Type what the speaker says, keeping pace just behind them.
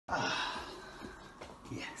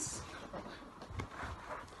Yes.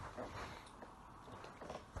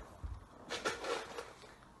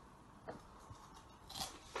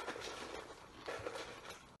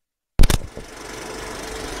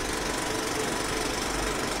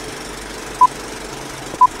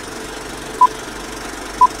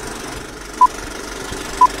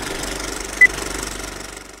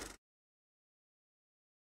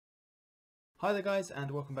 Hi there guys,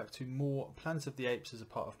 and welcome back to more Planet of the Apes as a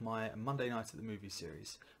part of my Monday Night at the Movies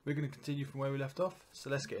series. We're going to continue from where we left off, so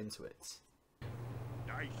let's get into it.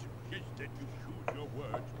 I suggest that you choose your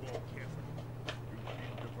words more carefully. You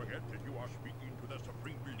seem to forget that you are speaking to the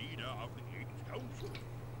supreme leader of the Apes Council.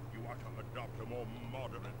 You are to adopt a more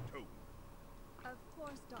moderate tone. Of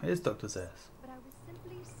course, Dr. Here's Dr. Zeus. But I was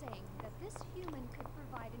simply saying that this human could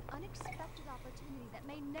provide an unexpected opportunity that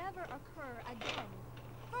may never occur again.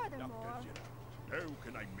 Furthermore, Dr. Zeta, how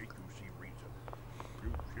can I make you see reason?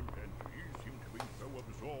 You chimpanzees seem to be so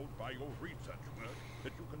absorbed by your research work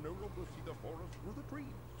that you can no longer see the forest through the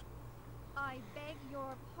trees. I beg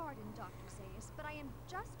your pardon, Dr. Zeus, but I am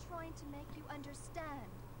just trying to make you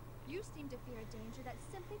understand. You seem to fear a danger that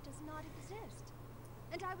simply does not exist.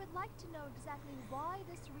 And I would like to know exactly why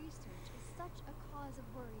this research is such a cause of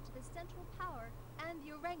worry to the Central Power and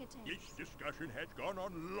the orangutans. This discussion has gone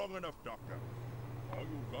on long enough, Doctor. All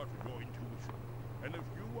you've got is your intuition, and a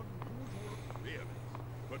few unusual experiments,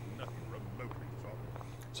 but nothing remotely solid.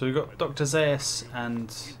 So we've got Dr. Zeus and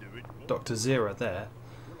Dr. Zera there.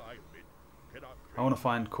 I want to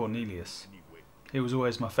find Cornelius. He was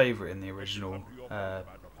always my favourite in the original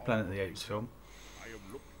Planet of the Apes film. I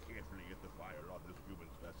have looked carefully at the file on this human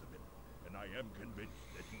specimen, and I am convinced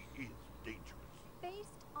that he is dangerous.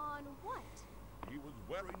 Based on what? He was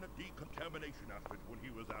wearing a decontamination outfit when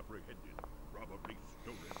he was apprehended, probably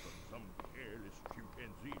stolen from some careless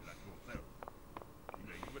chimpanzee like yourself. He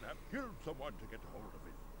may even have killed someone to get hold of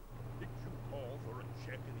it. Did you call for a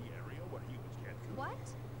check in the area when he was captured? What?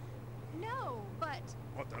 No, but...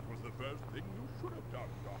 But that was the first thing you should have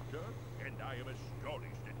done, Doctor, and I am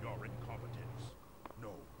astonished at your incompetence.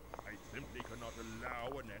 No, I simply cannot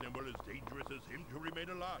allow an animal as dangerous as him to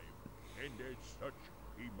remain alive, and as such,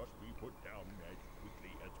 he must be put down as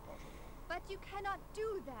quickly as possible. But you cannot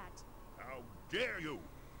do that. How dare you!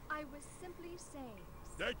 I was simply saying...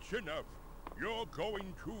 That's enough! You're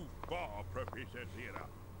going too far, Professor Zera.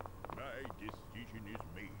 My decision is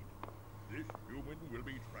made. This human will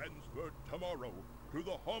be transferred tomorrow to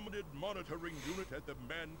the Hominid Monitoring Unit at the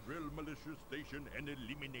Mandrill Militia Station and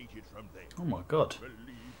eliminated from there. Oh my god.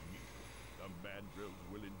 Believe me, the Mandrills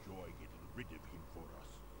will enjoy getting rid of him for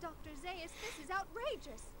us. Dr. Zeus, this is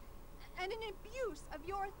outrageous! And an abuse of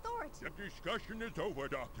your authority! The discussion is over,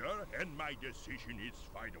 Doctor, and my decision is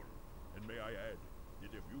final. And may I add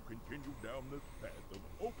that if you continue down this path of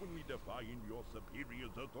openly defying your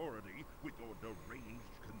superior's authority with your deranged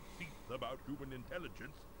conceits about human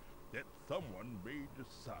intelligence, that someone may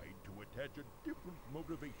decide to attach a different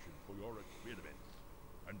motivation for your experiments.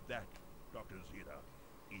 And that, Dr. Zeta,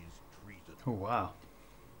 is treason. Oh wow.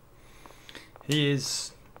 He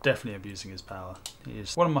is definitely abusing his power. He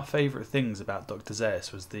is. One of my favourite things about Dr.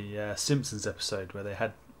 Zeus was the Simpsons episode where they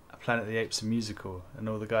had a Planet of the Apes musical and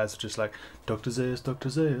all the guys were just like, Dr. Zeus, Dr.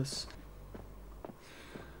 Zeus.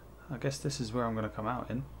 I guess this is where I'm going to come out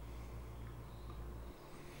in.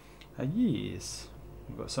 Yes.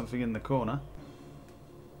 We've got something in the corner.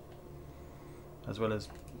 As well as,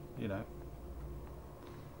 you know.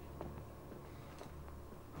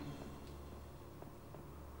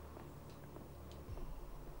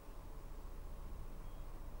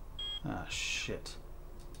 Ah, shit.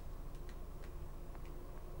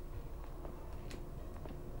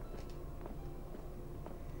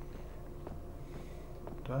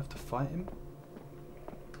 Do I have to fight him?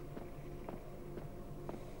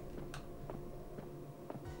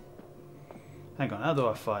 Hang on, how do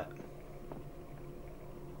I fight?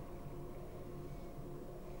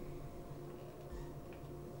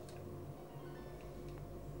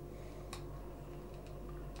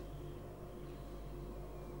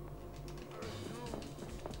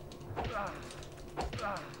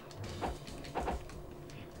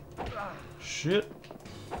 Shit.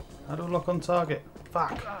 How do I lock on target?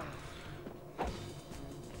 Fuck.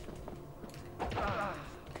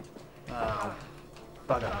 Oh,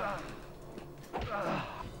 bugger.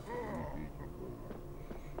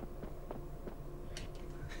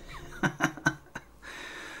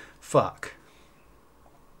 Fuck.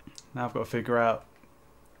 Now I've got to figure out.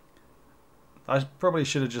 I probably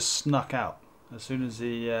should have just snuck out as soon as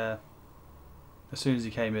he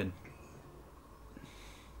came in.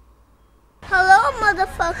 Hello,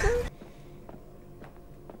 motherfucker.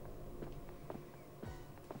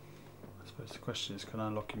 So the question is, can I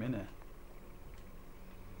lock him in here?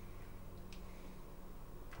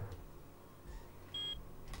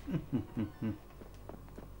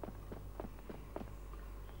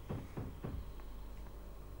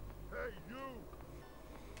 Hey, you!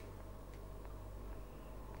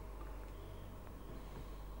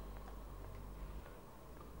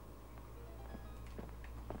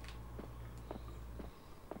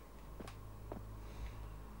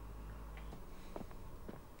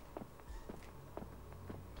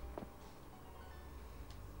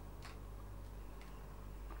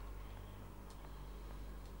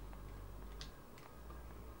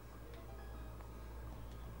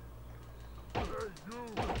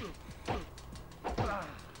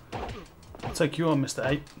 I'll take you on, Mr.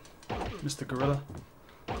 Ape. Mr. Gorilla.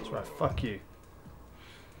 That's right, fuck you.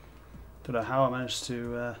 Don't know how I managed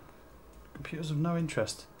to... computers of no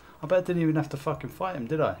interest. I bet I didn't even have to fucking fight him,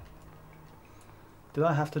 did I? Did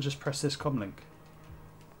I have to just press this comlink?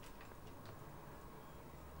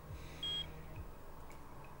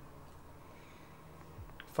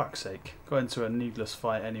 Fuck's sake. Got into a needless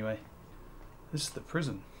fight anyway. This is the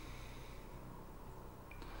prison.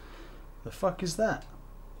 The fuck is that?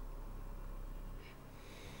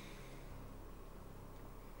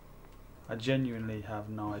 I genuinely have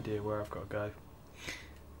no idea where I've got to go.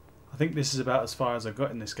 I think this is about as far as I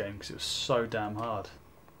got in this game because it was so damn hard.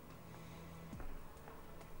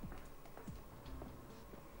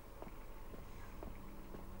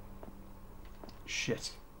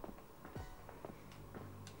 Shit.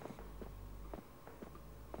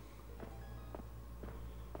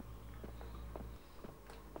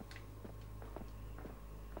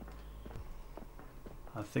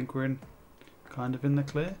 I think we're kind of in the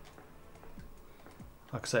clear.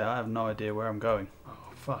 Like I say, I have no idea where I'm going. Oh,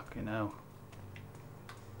 fucking hell.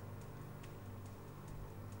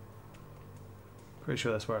 Pretty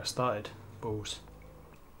sure that's where I started. Balls.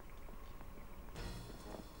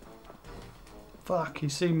 Fuck,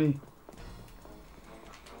 he's seen me.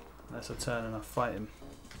 Unless I turn and I fight him.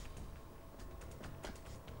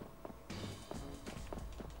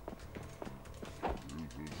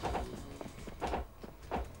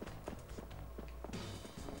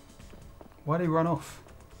 Why'd he run off?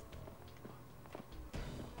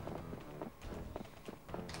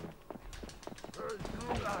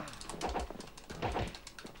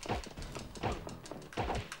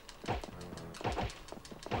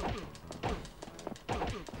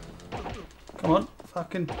 Come on,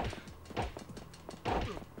 fucking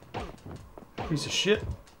piece of shit.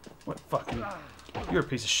 What fucking... You're a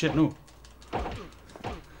piece of shit, no.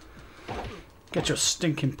 Get your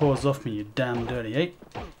stinking paws off me, you damn dirty ape.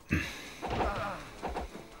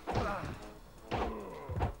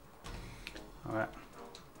 Alright.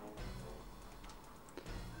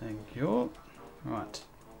 Thank you. Right.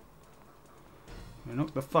 We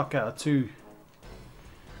knocked the fuck out of two.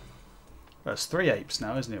 That's 3 apes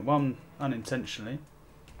now, isn't it? One unintentionally.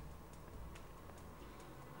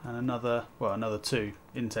 And another, well, another 2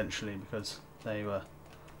 intentionally because they were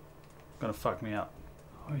gonna fuck me up.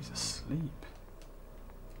 Oh, he's asleep.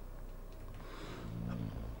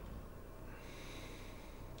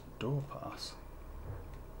 Door pass.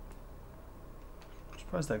 I'm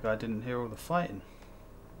surprised that guy didn't hear all the fighting.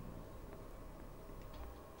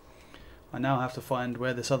 I now have to find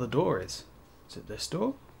where this other door is. Is it this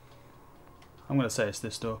door? I'm going to say it's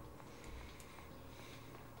this door.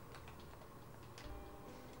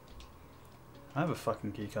 I have a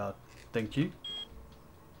fucking keycard. Thank you.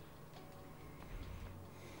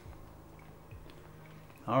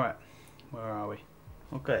 Alright. Where are we?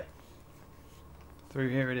 Okay. Through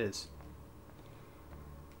here it is.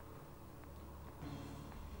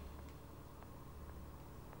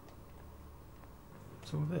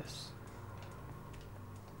 What's all this?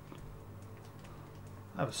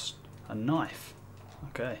 I have a knife.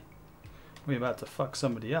 Okay. We're about to fuck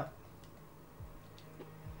somebody up.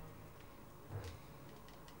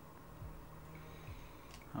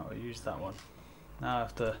 Oh, I used that one. Now I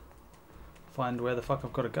have to find where the fuck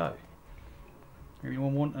I've got to go.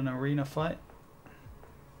 Anyone want an arena fight?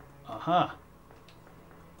 Aha!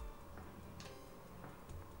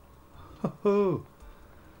 Ho ho!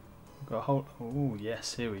 Got a whole. Oh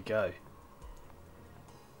yes, here we go.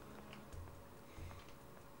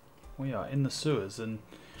 We are in the sewers, and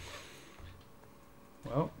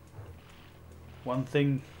well, one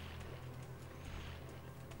thing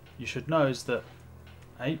you should know is that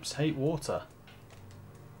apes hate water.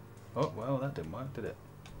 Oh well, that didn't work, did it?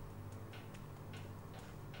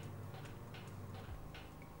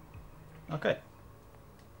 Okay.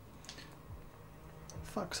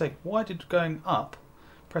 Fuck's sake, why did going up,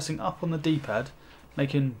 pressing up on the D-pad,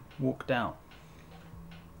 make him walk down?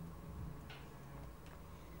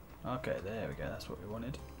 Okay, there we go. That's what we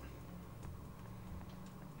wanted.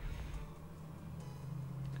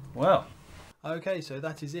 Well, okay, so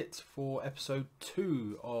that is it for episode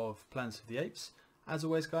 2 of Planet of the Apes. As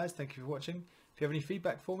always, guys, thank you for watching. If you have any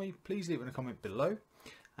feedback for me, please leave it in a comment below.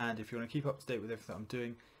 And if you want to keep up to date with everything I'm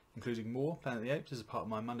doing, including more Planet of the Apes as a part of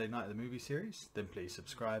my Monday Night of the Movie series, then please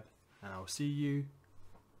subscribe, and I will see you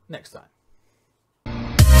next time.